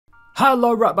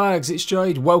Hello ratbags, it's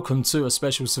Jade. Welcome to a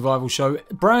special survival show.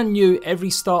 Brand new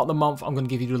every start of the month. I'm going to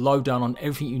give you the lowdown on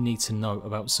everything you need to know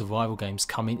about survival games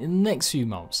coming in the next few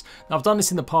months. Now I've done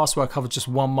this in the past where I covered just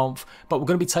 1 month, but we're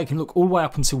going to be taking a look all the way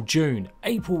up until June.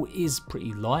 April is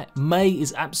pretty light. May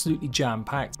is absolutely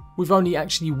jam-packed. We've only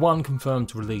actually one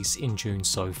confirmed release in June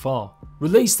so far.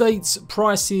 Release dates,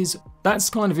 prices, that's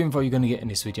the kind of info you're going to get in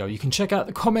this video. You can check out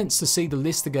the comments to see the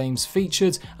list of games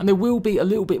featured, and there will be a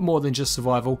little bit more than just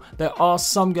survival. There are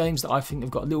some games that I think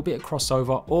have got a little bit of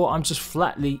crossover, or I'm just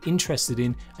flatly interested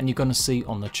in, and you're going to see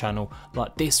on the channel,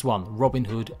 like this one, Robin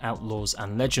Hood, Outlaws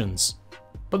and Legends.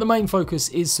 But the main focus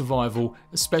is survival,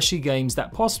 especially games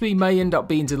that possibly may end up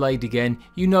being delayed again.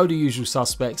 You know the usual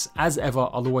suspects. As ever,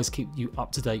 I'll always keep you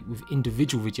up to date with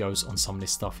individual videos on some of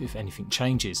this stuff if anything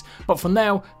changes. But for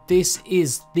now, this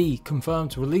is the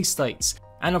confirmed release dates.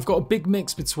 And I've got a big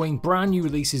mix between brand new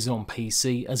releases on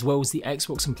PC, as well as the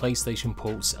Xbox and PlayStation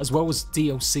ports, as well as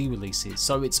DLC releases,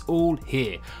 so it's all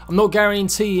here. I'm not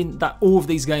guaranteeing that all of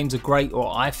these games are great,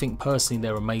 or I think personally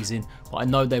they're amazing, but I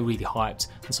know they're really hyped,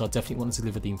 and so I definitely want to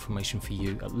deliver the information for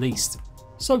you at least.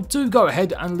 So do go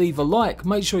ahead and leave a like,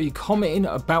 make sure you comment in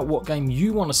about what game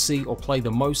you want to see or play the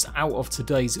most out of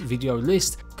today's video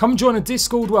list. Come join a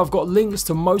Discord where I've got links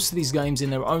to most of these games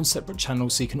in their own separate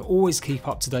channels, so you can always keep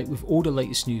up to date with all the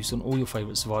latest news on all your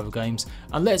favourite survival games.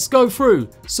 And let's go through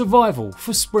survival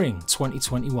for spring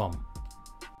 2021.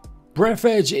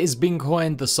 Breathedge is being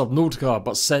coined the Subnautica,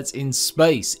 but set in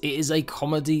space. It is a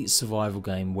comedy survival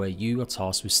game where you are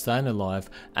tasked with staying alive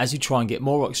as you try and get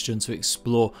more oxygen to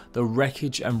explore the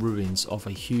wreckage and ruins of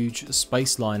a huge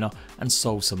space liner and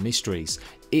solve some mysteries.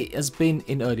 It has been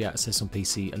in early access on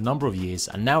PC a number of years,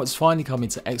 and now it's finally coming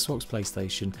to Xbox,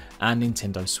 PlayStation and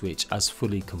Nintendo Switch as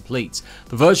fully complete.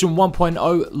 The version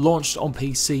 1.0 launched on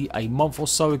PC a month or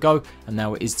so ago, and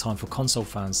now it is time for console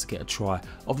fans to get a try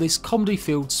of this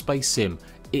comedy-filled space sim.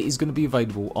 It is going to be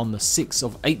available on the 6th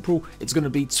of April. It's going to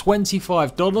be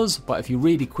 $25, but if you're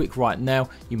really quick right now,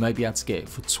 you may be able to get it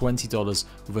for $20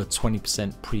 with a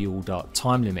 20% pre-order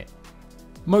time limit.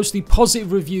 Mostly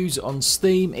positive reviews on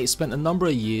Steam. It spent a number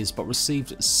of years but received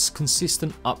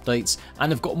consistent updates,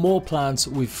 and have got more plans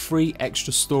with free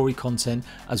extra story content,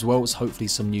 as well as hopefully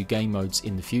some new game modes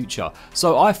in the future.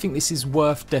 So I think this is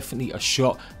worth definitely a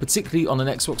shot, particularly on an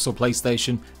Xbox or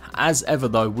PlayStation. As ever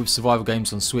though, with survival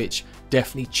games on Switch,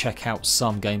 definitely check out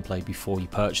some gameplay before you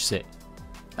purchase it.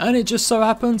 And it just so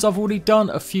happens I've already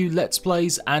done a few Let's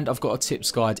Plays, and I've got a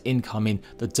tips guide incoming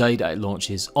the day that it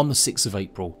launches on the 6th of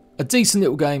April. A decent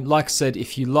little game. Like I said,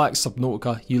 if you like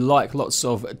Subnautica, you like lots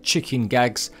of chicken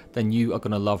gags, then you are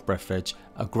going to love Breathedge,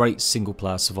 a great single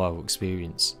player survival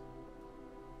experience.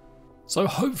 So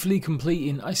hopefully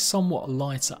completing a somewhat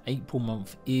lighter April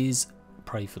month is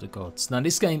Pray for the Gods. Now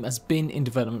this game has been in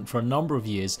development for a number of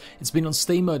years. It's been on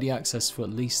Steam Early Access for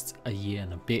at least a year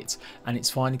and a bit, and it's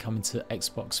finally coming to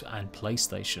Xbox and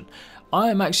PlayStation. I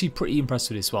am actually pretty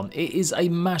impressed with this one. It is a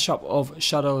mashup of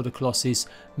Shadow of the Colossus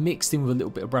mixed in with a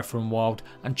little bit of Breath of the Wild,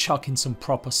 and chuck in some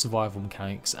proper survival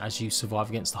mechanics as you survive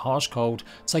against the harsh cold,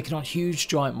 taking on huge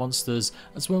giant monsters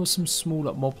as well as some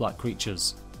smaller mob-like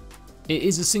creatures. It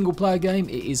is a single player game.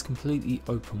 It is completely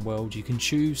open world. You can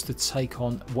choose to take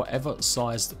on whatever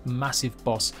sized massive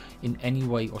boss in any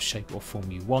way or shape or form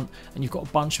you want, and you've got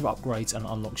a bunch of upgrades and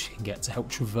unlocks you can get to help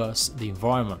traverse the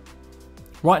environment.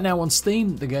 Right now on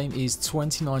Steam, the game is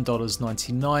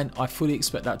 $29.99. I fully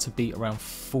expect that to be around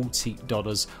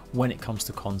 $40 when it comes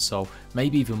to console,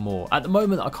 maybe even more. At the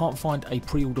moment, I can't find a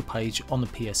pre-order page on the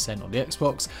PSN or the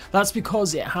Xbox. That's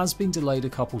because it has been delayed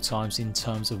a couple times in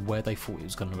terms of where they thought it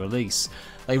was going to release.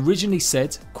 They originally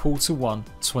said Q1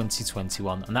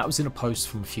 2021, and that was in a post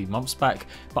from a few months back,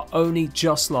 but only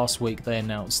just last week they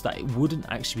announced that it wouldn't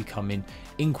actually be coming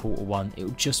in Q1, it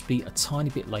would just be a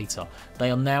tiny bit later. They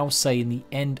are now saying the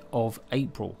end of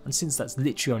April, and since that's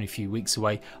literally only a few weeks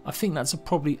away, I think that's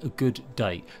probably a good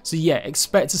date. So yeah,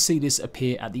 expect to see this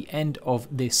appear at the end of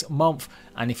this month,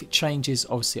 and if it changes,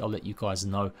 obviously I'll let you guys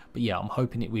know, but yeah, I'm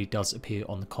hoping it really does appear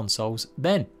on the consoles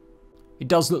then. It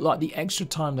does look like the extra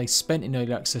time they spent in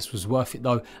early access was worth it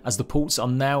though, as the ports are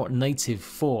now native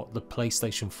for the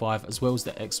PlayStation 5 as well as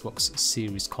the Xbox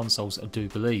Series consoles, I do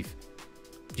believe.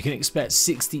 You can expect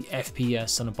 60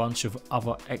 FPS and a bunch of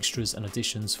other extras and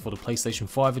additions for the PlayStation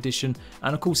 5 edition,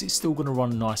 and of course it's still going to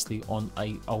run nicely on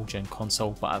a old gen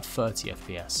console but at 30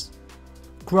 FPS.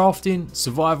 Crafting,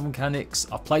 survival mechanics,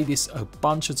 I've played this a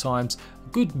bunch of times a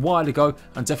good while ago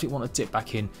and definitely want to dip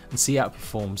back in and see how it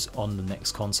performs on the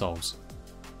next consoles.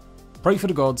 Pray for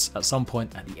the Gods at some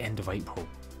point at the end of April.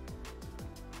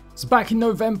 So back in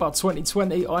November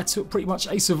 2020, I took pretty much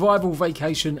a survival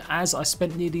vacation as I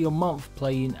spent nearly a month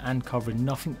playing and covering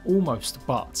nothing almost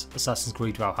but Assassin's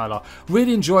Creed Valhalla.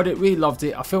 Really enjoyed it, really loved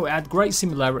it. I felt it had great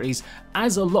similarities,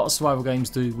 as a lot of survival games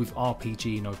do, with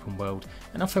RPG and open world,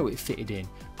 and I felt it fitted in.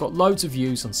 Got loads of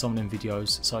views on some of them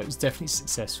videos, so it was definitely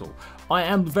successful. I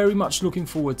am very much looking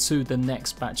forward to the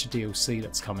next batch of DLC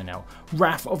that's coming out.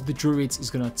 Wrath of the Druids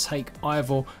is going to take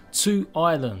Ivor to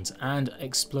Ireland and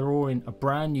exploring a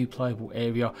brand new playable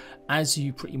area as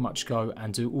you pretty much go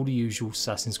and do all the usual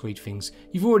Assassin's Creed things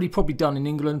you've already probably done in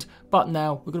England, but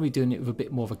now we're going to be doing it with a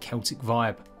bit more of a Celtic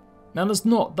vibe. Now there's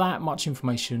not that much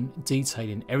information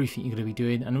detailing everything you're going to be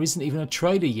doing, and there isn't even a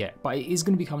trailer yet, but it is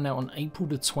going to be coming out on April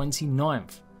the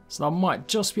 29th. So I might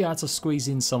just be able to squeeze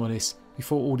in some of this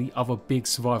before all the other big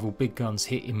survival big guns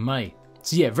hit in May.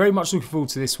 So yeah, very much looking forward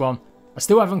to this one. I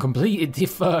still haven't completed the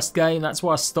first game, that's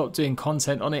why I stopped doing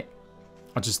content on it.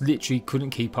 I just literally couldn't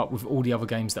keep up with all the other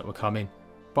games that were coming.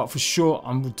 But for sure,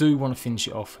 I do want to finish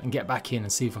it off and get back in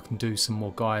and see if I can do some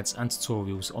more guides and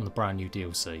tutorials on the brand new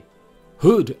DLC.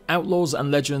 Hood, Outlaws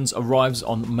and Legends arrives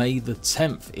on May the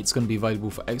 10th. It's going to be available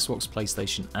for Xbox,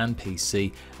 PlayStation and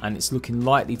PC, and it's looking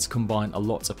likely to combine a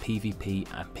lot of PvP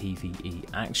and PvE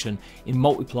action in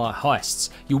multiplayer heists.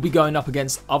 You'll be going up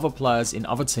against other players in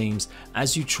other teams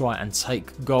as you try and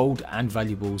take gold and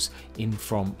valuables in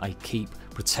from a keep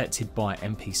protected by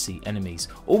NPC enemies,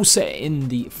 all set in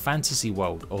the fantasy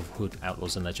world of Hood,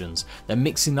 Outlaws and Legends. They're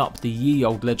mixing up the ye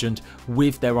old legend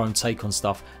with their own take on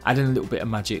stuff, adding a little bit of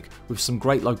magic with some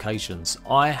great locations.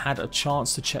 I had a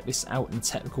chance to check this out in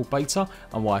technical beta,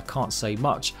 and while I can't say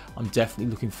much, I'm definitely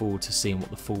looking forward to seeing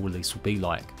what the full release will be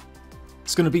like.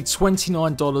 It's going to be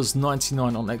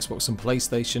 $29.99 on Xbox and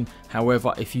PlayStation.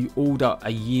 However, if you order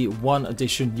a Year 1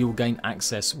 edition, you will gain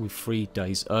access with 3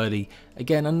 days early.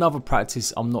 Again, another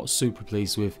practice I'm not super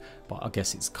pleased with, but I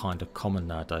guess it's kind of common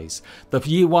nowadays. The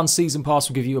Year 1 Season Pass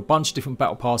will give you a bunch of different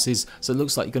battle passes, so it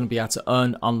looks like you're going to be able to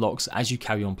earn unlocks as you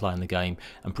carry on playing the game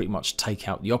and pretty much take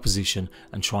out the opposition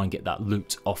and try and get that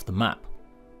loot off the map.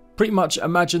 Pretty much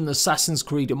imagine the Assassin's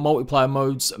Creed multiplayer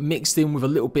modes mixed in with a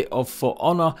little bit of For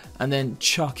Honor and then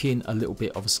chuck in a little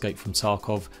bit of Escape from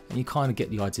Tarkov, and you kind of get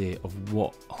the idea of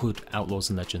what Hood, Outlaws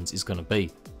and Legends is going to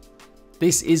be.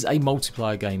 This is a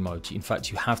multiplayer game mode. In fact,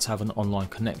 you have to have an online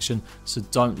connection, so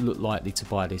don't look likely to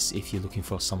buy this if you're looking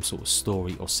for some sort of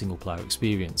story or single player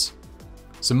experience.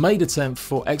 So May the 10th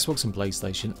for Xbox and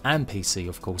PlayStation and PC,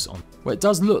 of course, on where it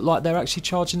does look like they're actually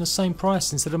charging the same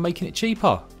price instead of making it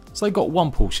cheaper. So they got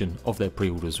one portion of their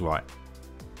pre-orders right.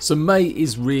 So May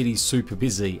is really super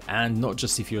busy, and not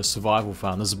just if you're a survival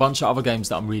fan. There's a bunch of other games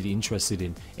that I'm really interested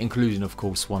in, including of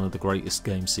course one of the greatest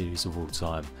game series of all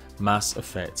time, Mass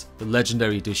Effect. The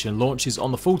Legendary Edition launches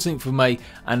on the 14th of May,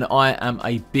 and I am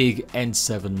a big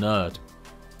N7 nerd.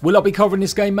 Will I be covering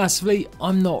this game massively?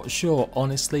 I'm not sure.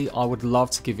 Honestly, I would love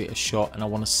to give it a shot, and I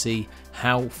want to see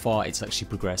how far it's actually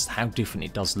progressed, how different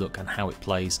it does look and how it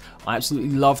plays. I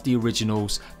absolutely love the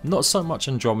originals, not so much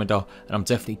Andromeda, and I'm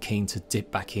definitely keen to dip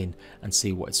back in and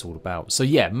see what it's all about. So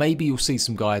yeah, maybe you'll see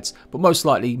some guides, but most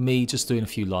likely me just doing a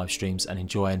few live streams and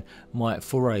enjoying my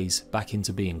forays back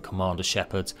into being Commander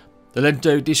Shepard. The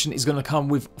Legendary Edition is going to come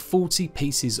with 40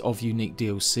 pieces of unique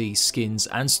DLC, skins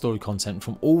and story content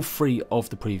from all 3 of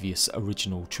the previous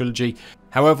original trilogy.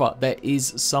 However, there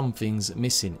is some things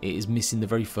missing. It is missing the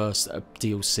very first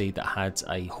DLC that had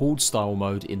a Horde style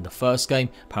mode in the first game.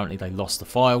 Apparently they lost the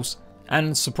files.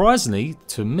 And surprisingly,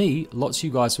 to me, lots of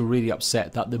you guys were really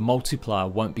upset that the multiplayer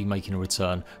won't be making a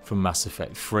return from Mass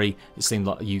Effect 3. It seemed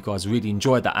like you guys really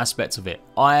enjoyed that aspect of it.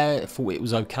 I thought it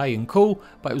was okay and cool,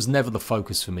 but it was never the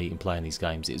focus for me in playing these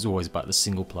games. It was always about the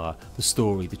single player, the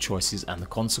story, the choices and the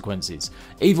consequences.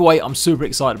 Either way, I'm super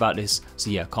excited about this, so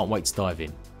yeah, can't wait to dive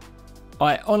in.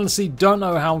 I honestly don't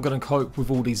know how I'm going to cope with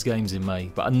all these games in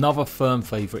May, but another firm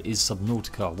favourite is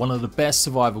Subnautica, one of the best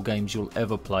survival games you'll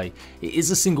ever play. It is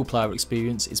a single player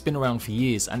experience, it's been around for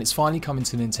years and it's finally coming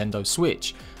to Nintendo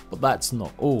Switch. But that's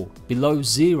not all. Below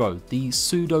Zero, the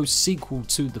pseudo sequel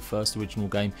to the first original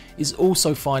game, is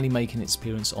also finally making its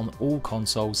appearance on all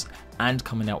consoles and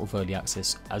coming out with early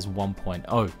access as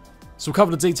 1.0. So we'll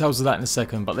cover the details of that in a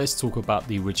second, but let's talk about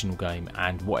the original game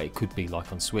and what it could be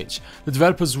like on Switch. The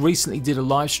developers recently did a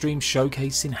live stream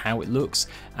showcasing how it looks,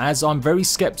 as I'm very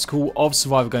skeptical of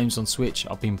survival games on Switch.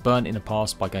 I've been burnt in the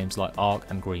past by games like Ark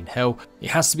and Green Hell.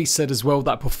 It has to be said as well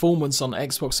that performance on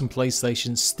Xbox and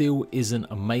PlayStation still isn't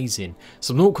amazing.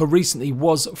 Subnautica recently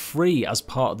was free as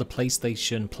part of the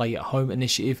PlayStation Play at Home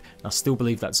initiative, and I still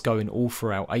believe that's going all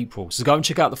throughout April. So go and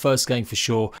check out the first game for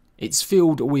sure. It's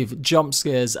filled with jump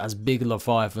scares as big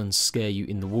leviathans scare you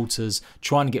in the waters,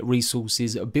 trying to get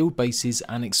resources, build bases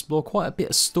and explore quite a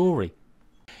bit of story.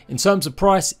 In terms of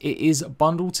price, it is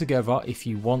bundled together if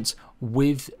you want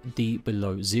with the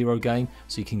Below Zero game,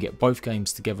 so you can get both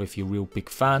games together if you're a real big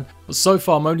fan. But so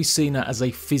far I'm only seeing it as a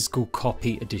physical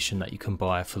copy edition that you can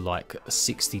buy for like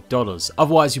 $60.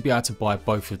 Otherwise you'll be able to buy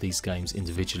both of these games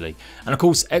individually. And of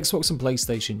course Xbox and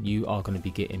PlayStation, you are going to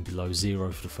be getting Below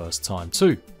Zero for the first time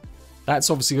too.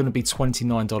 That's obviously going to be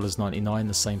 $29.99,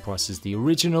 the same price as the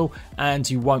original, and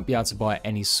you won't be able to buy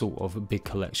any sort of big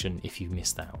collection if you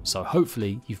missed out. So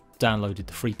hopefully you've downloaded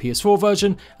the free PS4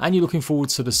 version and you're looking forward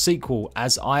to the sequel.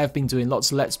 As I have been doing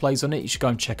lots of Let's Plays on it, you should go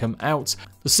and check them out.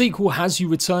 The sequel has you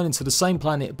returning to the same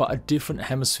planet but a different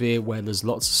hemisphere where there's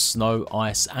lots of snow,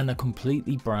 ice and a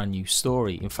completely brand new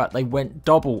story. In fact, they went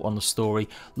double on the story,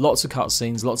 lots of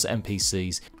cutscenes, lots of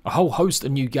NPCs, a whole host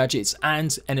of new gadgets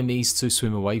and enemies to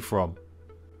swim away from.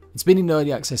 It's been in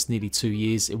early access nearly 2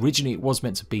 years. Originally it was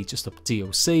meant to be just a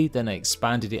DLC, then they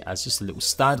expanded it as just a little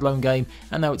standalone game,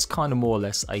 and now it's kind of more or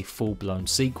less a full-blown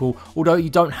sequel. Although you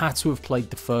don't have to have played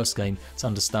the first game to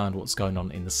understand what's going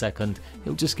on in the second,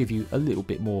 it'll just give you a little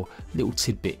bit more little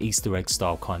tidbit Easter egg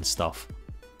style kind of stuff.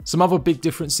 Some other big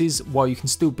differences: while you can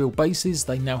still build bases,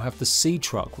 they now have the Sea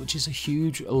Truck, which is a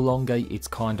huge elongated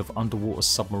kind of underwater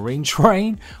submarine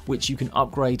train, which you can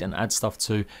upgrade and add stuff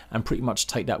to and pretty much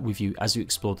take that with you as you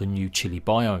explore the new chilly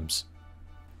biomes.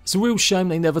 It's a real shame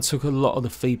they never took a lot of the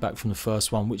feedback from the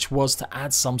first one, which was to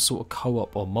add some sort of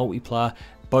co-op or multiplayer.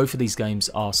 Both of these games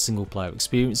are single player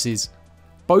experiences.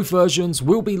 Both versions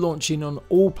will be launching on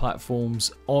all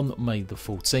platforms on May the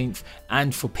 14th,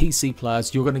 and for PC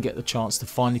players you're going to get the chance to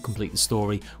finally complete the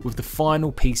story, with the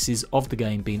final pieces of the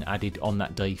game being added on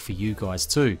that day for you guys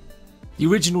too. The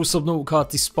original Subnautica,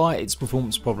 despite its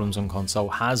performance problems on console,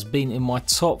 has been in my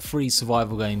top 3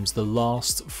 survival games the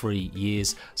last 3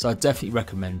 years, so I definitely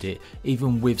recommend it.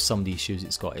 Even with some of the issues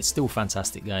it's got, it's still a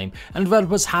fantastic game, and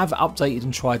developers have updated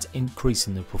and tried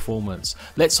increasing the performance.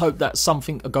 Let's hope that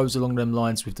something goes along them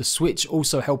lines with the Switch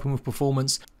also helping with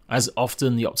performance, as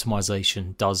often the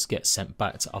optimization does get sent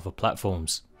back to other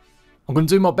platforms. I'm going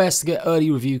to do my best to get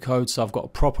early review codes, so I've got a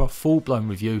proper full-blown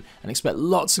review, and expect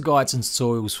lots of guides and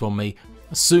tutorials from me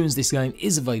as soon as this game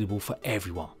is available for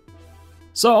everyone.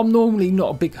 So I'm normally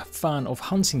not a big fan of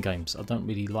hunting games. I don't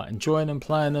really like enjoying them,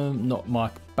 playing them, not my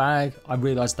bag. I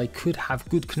realised they could have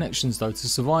good connections though to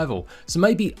survival. So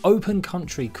maybe Open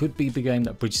Country could be the game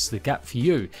that bridges the gap for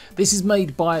you. This is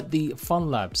made by the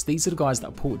Fun Labs. These are the guys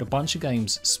that ported a bunch of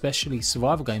games, especially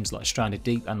survival games like Stranded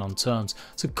Deep and Unturned,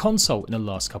 to console in the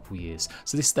last couple of years.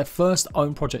 So this is their first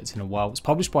own project in a while. It's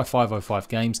published by 505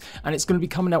 Games and it's going to be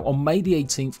coming out on May the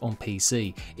 18th on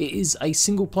PC. It is a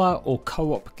single player or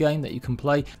co-op game that you can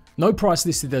play. No price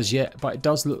listed as yet, but it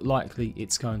does look likely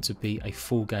it's going to be a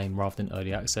full game rather than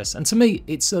early access. And to me,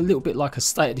 it's a little bit like a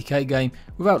State of Decay game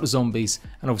without the zombies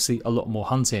and obviously a lot more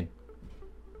hunting.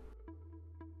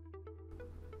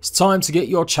 It's time to get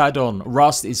your Chad on.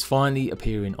 Rust is finally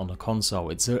appearing on the console.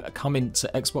 It's coming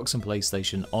to Xbox and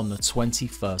PlayStation on the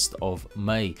 21st of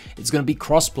May. It's going to be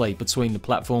crossplay between the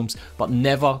platforms, but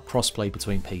never crossplay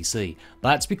between PC.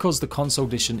 That's because the console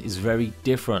edition is very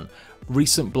different.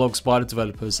 Recent blogs by the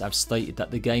developers have stated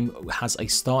that the game has a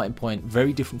starting point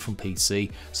very different from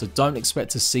PC, so don't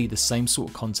expect to see the same sort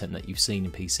of content that you've seen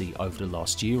in PC over the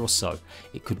last year or so.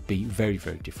 It could be very,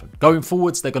 very different. Going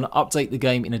forwards, they're going to update the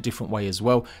game in a different way as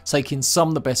well, taking some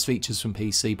of the best features from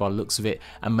PC by the looks of it,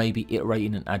 and maybe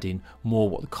iterating and adding more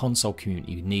what the console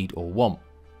community need or want.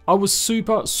 I was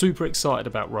super excited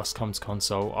about Rust coming to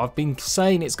console. I've been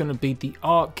saying it's going to be the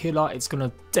art killer, it's going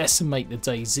to decimate the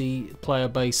DayZ player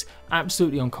base.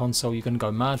 Absolutely on console, you're going to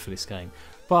go mad for this game.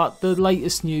 But the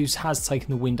latest news has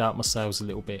taken the wind out of my sails a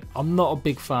little bit. I'm not a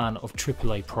big fan of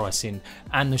AAA pricing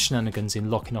and the shenanigans in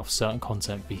locking off certain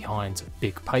content behind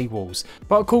big paywalls.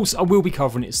 But of course, I will be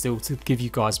covering it still to give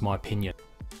you guys my opinion.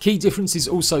 Key differences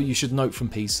also you should note from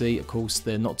PC, of course,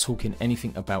 they're not talking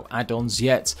anything about add-ons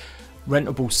yet.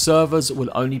 Rentable servers will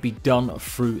only be done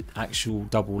through actual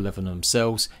Double 11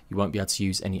 themselves. You won't be able to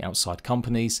use any outside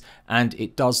companies, and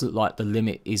it does look like the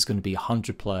limit is going to be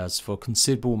 100 players for a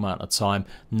considerable amount of time,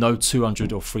 no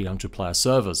 200 or 300 player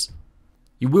servers.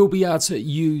 You will be able to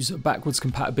use backwards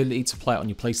compatibility to play it on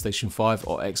your PlayStation 5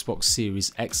 or Xbox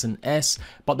Series X and S,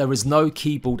 but there is no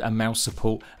keyboard and mouse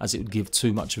support, as it would give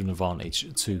too much of an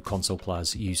advantage to console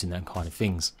players using that kind of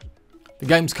things. The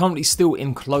game's currently still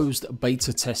in closed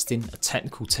beta testing, a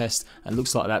technical test, and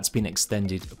looks like that's been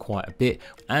extended quite a bit.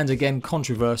 And again,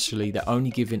 controversially, they're only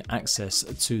giving access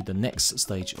to the next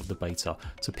stage of the beta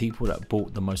to people that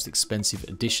bought the most expensive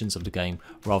editions of the game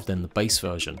rather than the base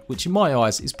version, which in my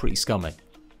eyes is pretty scummy.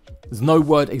 There's no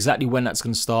word exactly when that's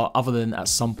going to start other than at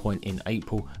some point in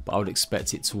April, but I would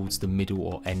expect it towards the middle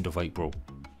or end of April.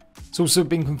 It's also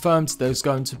been confirmed there's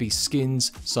going to be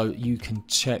skins, so you can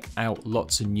check out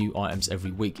lots of new items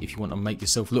every week if you want to make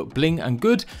yourself look bling and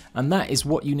good, and that is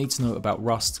what you need to know about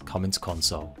Rust coming to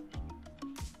console.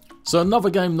 So another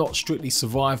game not strictly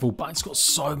survival, but it's got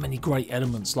so many great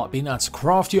elements like being able to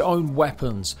craft your own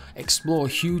weapons, explore a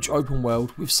huge open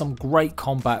world with some great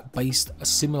combat based a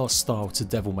similar style to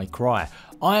Devil May Cry.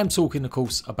 I am talking of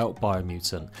course about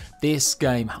Biomutant. This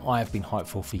game I have been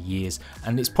hyped for years,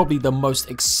 and it's probably the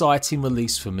most exciting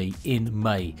release for me in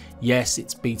May. Yes,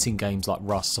 it's beating games like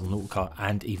Rust, Subnautica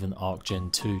and even Arc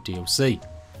Gen 2 DLC.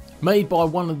 Made by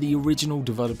one of the original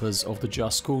developers of the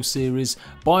Just Cause series,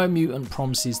 Biomutant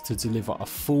promises to deliver a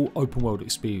full open world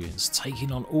experience,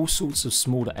 taking on all sorts of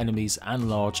smaller enemies and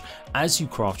large as you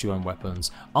craft your own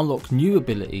weapons, unlock new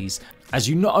abilities, as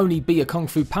you not only be a Kung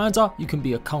Fu Panda, you can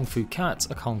be a Kung Fu Cat,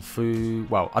 a Kung Fu...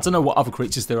 well, I don't know what other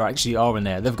creatures there actually are in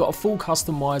there. They've got a full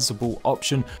customizable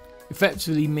option,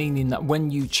 effectively meaning that when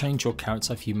you change your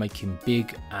character, if you make him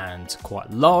big and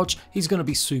quite large, he's going to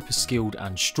be super skilled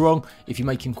and strong. If you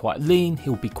make him quite lean,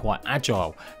 he'll be quite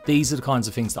agile. These are the kinds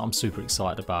of things that I'm super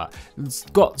excited about. It's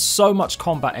got so much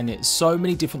combat in it, so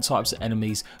many different types of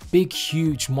enemies, big,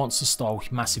 huge, monster style,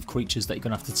 massive creatures that you're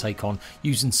going to have to take on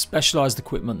using specialized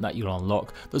equipment that you'll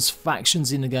unlock. There's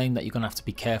factions in the game that you're going to have to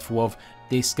be careful of.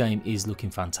 This game is looking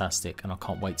fantastic and I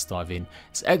can't wait to dive in.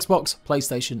 It's Xbox,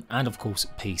 PlayStation and of course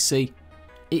PC.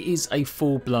 It is a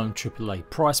full-blown AAA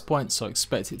price point, so I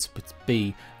expect it to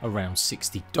be around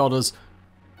 $60.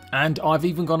 And I've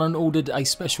even gone and ordered a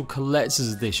special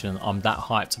collector's edition. I'm that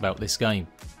hyped about this game.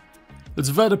 The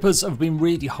developers have been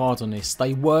really hard on this.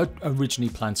 They were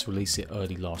originally planned to release it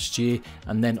early last year,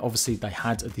 and then obviously they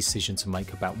had a decision to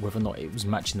make about whether or not it was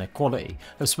matching their quality.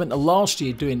 They've spent the last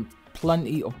year doing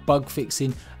plenty of bug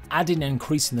fixing, adding and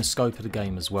increasing the scope of the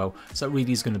game as well, so it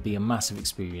really is going to be a massive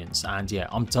experience, and yeah,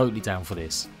 I'm totally down for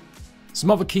this.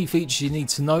 Some other key features you need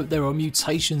to note: there are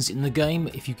mutations in the game.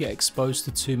 If you get exposed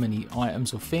to too many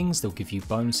items or things, they'll give you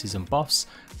bonuses and buffs,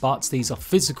 but these are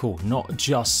physical, not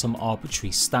just some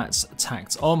arbitrary stats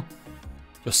tacked on.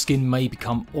 Your skin may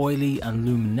become oily and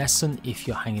luminescent if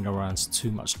you're hanging around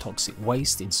too much toxic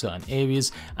waste in certain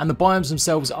areas, and the biomes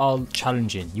themselves are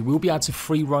challenging. You will be able to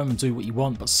free roam and do what you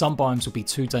want, but some biomes will be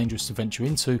too dangerous to venture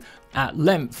into at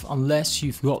length unless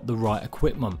you've got the right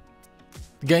equipment.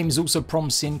 The game is also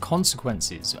promising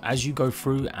consequences. As you go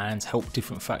through and help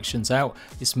different factions out,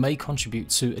 this may contribute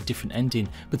to a different ending,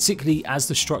 particularly as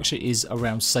the structure is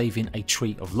around saving a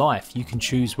tree of life. You can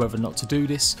choose whether or not to do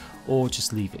this or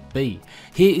just leave it be.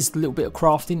 Here is the little bit of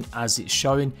crafting as it's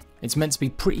showing. It's meant to be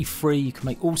pretty free. You can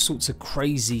make all sorts of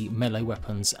crazy melee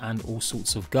weapons and all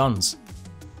sorts of guns.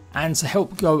 And to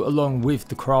help go along with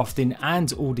the crafting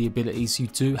and all the abilities, you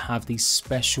do have these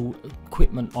special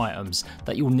equipment items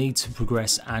that you'll need to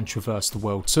progress and traverse the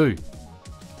world too.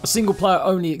 A single player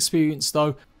only experience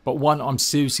though, but one I'm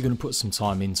seriously going to put some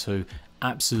time into.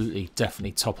 Absolutely,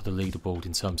 definitely top of the leaderboard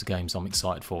in terms of games I'm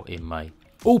excited for in May.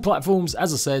 All platforms,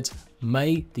 as I said,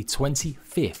 May the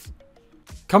 25th.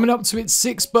 Coming up to its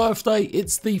 6th birthday,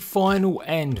 it's the final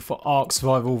end for Ark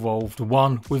Survival Evolved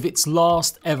 1 with its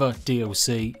last ever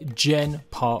DLC, Gen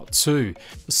Part 2.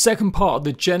 The second part of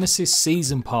the Genesis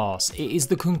Season Pass. It is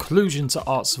the conclusion to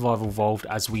Ark Survival Evolved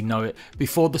as we know it,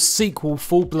 before the sequel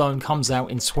full blown comes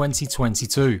out in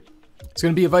 2022. It's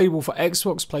going to be available for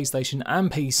Xbox, PlayStation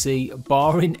and PC,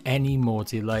 barring any more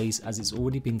delays, as it's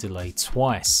already been delayed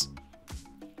twice.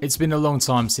 It's been a long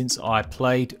time since I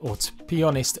played, or to be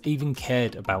honest, even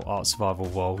cared about Ark Survival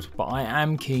Evolved, but I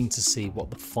am keen to see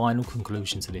what the final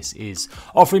conclusion to this is.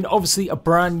 Offering obviously a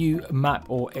brand new map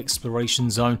or exploration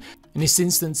zone. In this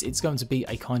instance, it's going to be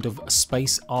a kind of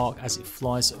space ark as it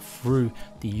flies through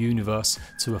the universe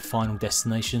to a final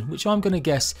destination, which I'm going to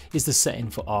guess is the setting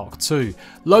for Ark 2.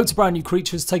 Loads of brand new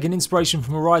creatures taking inspiration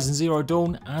from Horizon Zero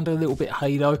Dawn and a little bit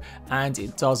Halo, and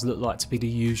it does look like to be the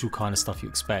usual kind of stuff you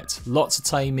expect. Lots of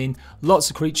taming, lots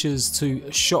of creatures to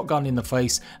shotgun in the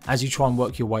face as you try and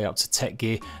work your way up to tech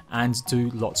gear and do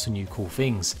lots of new cool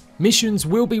things. Missions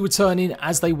will be returning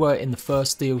as they were in the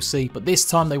first DLC, but this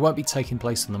time they won't be taking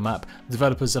place on the map. The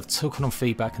developers have taken on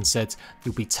feedback and said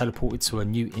you'll be teleported to a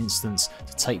new instance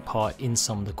to take part in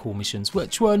some of the core missions,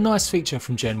 which were a nice feature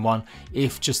from Gen 1,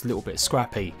 if just a little bit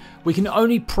scrappy. We can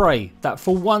only pray that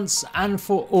for once and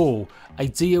for all, a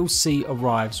DLC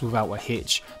arrives without a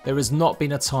hitch. There has not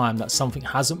been a time that something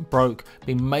hasn't broke,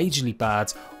 been majorly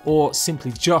bad, or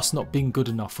simply just not been good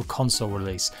enough for console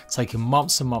release, taking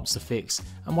months and months to fix,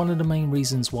 and one of the main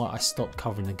reasons why I stopped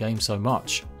covering the game so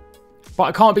much. But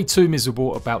I can't be too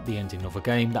miserable about the ending of a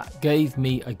game that gave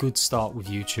me a good start with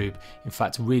YouTube, in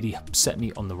fact really set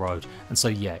me on the road, and so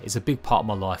yeah, it's a big part of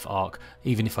my life arc.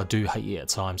 Even if I do hate it at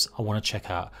times, I want to check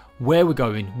out where we're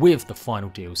going with the final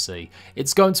DLC.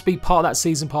 It's going to be part of that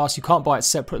season pass. You can't buy it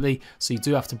separately, so you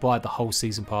do have to buy the whole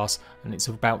season pass, and it's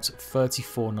about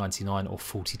 $34.99 or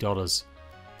 $40.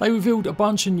 They revealed a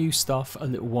bunch of new stuff a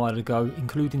little while ago,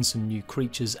 including some new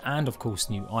creatures and of course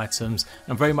new items.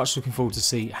 I'm very much looking forward to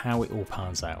see how it all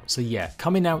pans out. So yeah,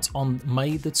 coming out on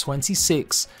May the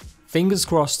 26th, fingers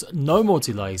crossed, no more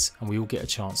delays, and we all get a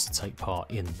chance to take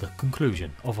part in the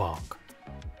conclusion of ARK.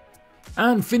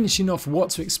 And finishing off what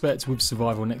to expect with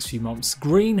Survival next few months,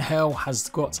 Green Hell has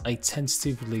got a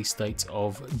tentative release date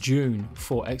of June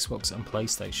for Xbox and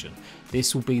PlayStation.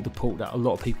 This will be the port that a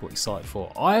lot of people are excited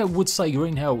for. I would say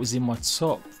Green Hell is in my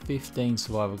top 15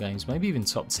 survival games, maybe even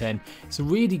top 10. It's a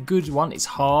really good one. It's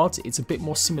hard, it's a bit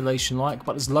more simulation like,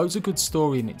 but there's loads of good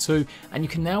story in it too, and you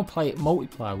can now play it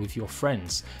multiplayer with your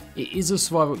friends. It is a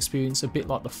survival experience, a bit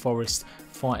like The Forest,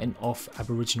 fighting off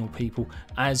Aboriginal people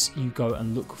as you go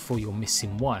and look for your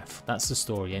missing wife. That's the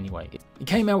story anyway. It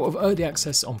came out of early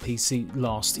access on PC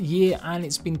last year, and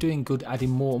it's been doing good,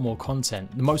 adding more and more content.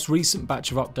 The most recent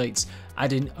batch of updates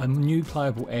adding a new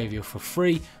playable area for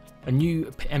free, a new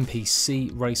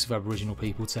NPC race of Aboriginal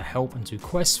people to help and do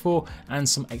quests for, and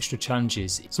some extra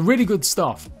challenges. Some really good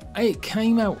stuff. It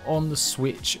came out on the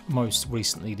Switch most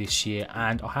recently this year,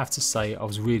 and I have to say I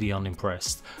was really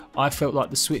unimpressed. I felt like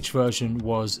the Switch version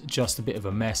was just a bit of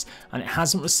a mess, and it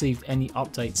hasn't received any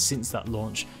updates since that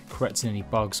launch correcting any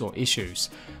bugs or issues.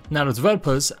 Now the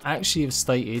developers actually have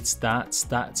stated that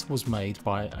that was made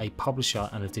by a publisher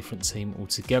and a different team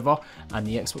altogether, and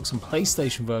the Xbox and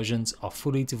PlayStation versions are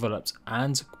fully developed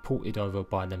and ported over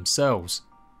by themselves.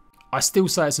 I still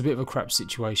say it's a bit of a crap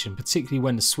situation, particularly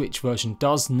when the Switch version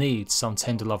does need some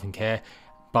tender love and care,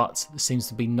 but there seems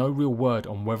to be no real word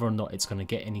on whether or not it's going to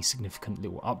get any significant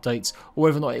little updates, or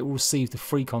whether or not it will receive the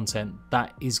free content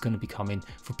that is going to be coming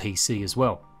for PC as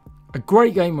well. A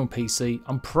great game on PC.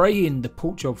 I'm praying the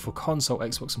port job for console,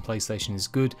 Xbox and PlayStation is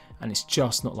good, and it's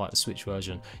just not like the Switch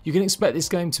version. You can expect this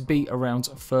game to be around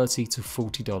 $30 to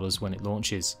 $40 when it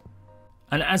launches.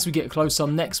 And as we get closer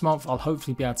next month, I'll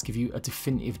hopefully be able to give you a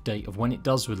definitive date of when it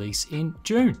does release in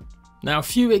June. Now, a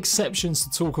few exceptions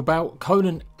to talk about.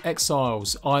 Conan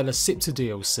Exiles Isla Siptah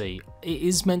DLC. It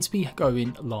is meant to be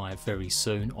going live very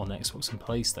soon on Xbox and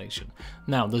PlayStation.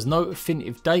 Now, there's no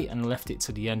definitive date, and I left it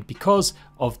to the end because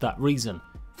of that reason.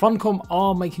 Funcom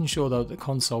are making sure though that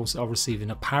consoles are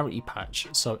receiving a parity patch,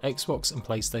 so Xbox and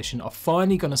PlayStation are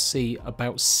finally going to see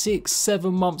about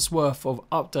 6-7 months worth of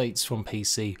updates from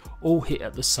PC all hit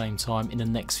at the same time in the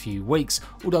next few weeks,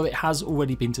 although it has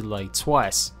already been delayed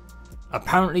twice.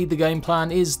 Apparently the game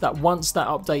plan is that once that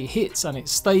update hits and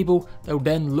it's stable, they'll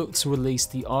then look to release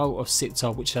the Isle of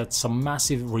Siptah, which had some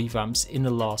massive revamps in the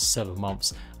last 7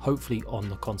 months, hopefully on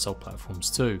the console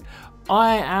platforms too.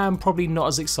 I am probably not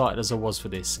as excited as I was for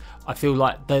this. I feel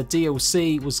like the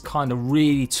DLC was kind of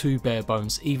really too bare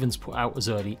bones even to put out as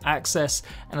early access,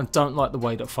 and I don't like the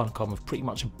way that Funcom have pretty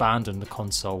much abandoned the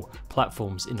console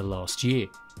platforms in the last year.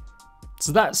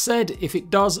 So that said, if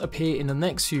it does appear in the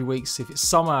next few weeks, if it's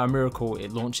somehow a miracle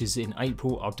it launches in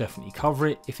April, I'll definitely cover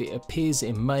it. If it appears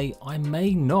in May, I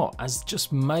may not, as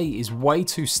just May is way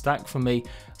too stacked for me.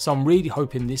 So I'm really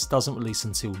hoping this doesn't release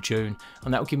until June,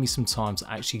 and that will give me some time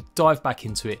to actually dive back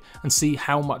into it and see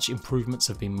how much improvements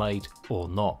have been made or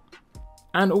not.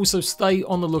 And also stay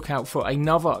on the lookout for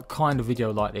another kind of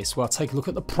video like this where I take a look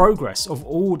at the progress of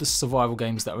all the survival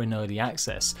games that are in early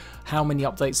access, how many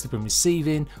updates they've been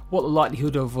receiving, what the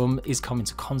likelihood of them is coming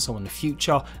to console in the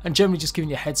future, and generally just giving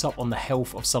you a heads up on the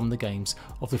health of some of the games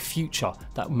of the future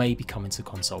that may be coming to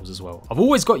consoles as well. I've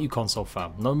always got you, console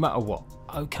fam, no matter what.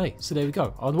 Okay, so there we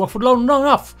go. I've waffled long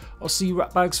enough. I'll see you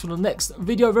rat bags for the next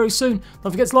video very soon.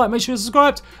 Don't forget to like, make sure you're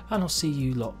subscribed, and I'll see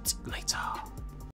you lot later.